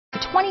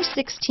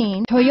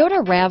2016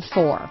 Toyota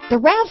RAV4. The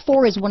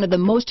RAV4 is one of the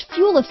most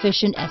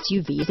fuel-efficient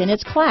SUVs in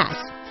its class.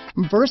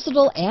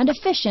 Versatile and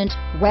efficient,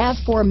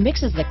 RAV4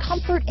 mixes the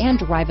comfort and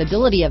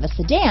drivability of a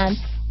sedan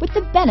with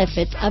the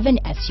benefits of an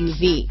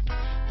SUV.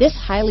 This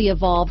highly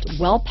evolved,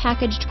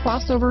 well-packaged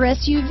crossover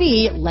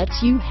SUV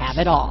lets you have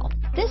it all.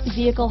 This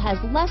vehicle has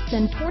less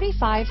than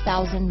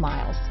 45,000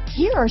 miles.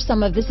 Here are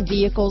some of this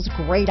vehicle's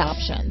great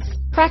options: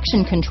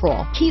 traction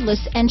control,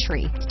 keyless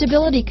entry,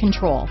 stability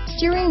control,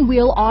 steering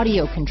wheel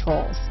audio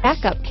controls,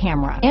 backup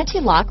camera,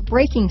 anti-lock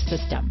braking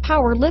system,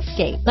 power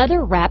liftgate,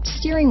 leather-wrapped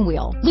steering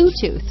wheel,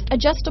 Bluetooth,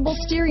 adjustable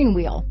steering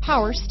wheel,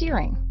 power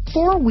steering,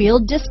 four-wheel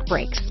disc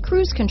brakes,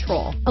 cruise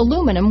control,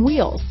 aluminum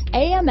wheels,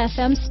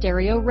 AM/FM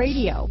stereo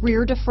radio,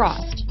 rear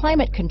defrost,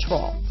 climate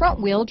control,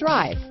 front-wheel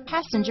drive,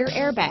 passenger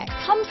airbag.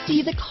 Come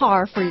see the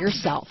car for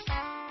yourself.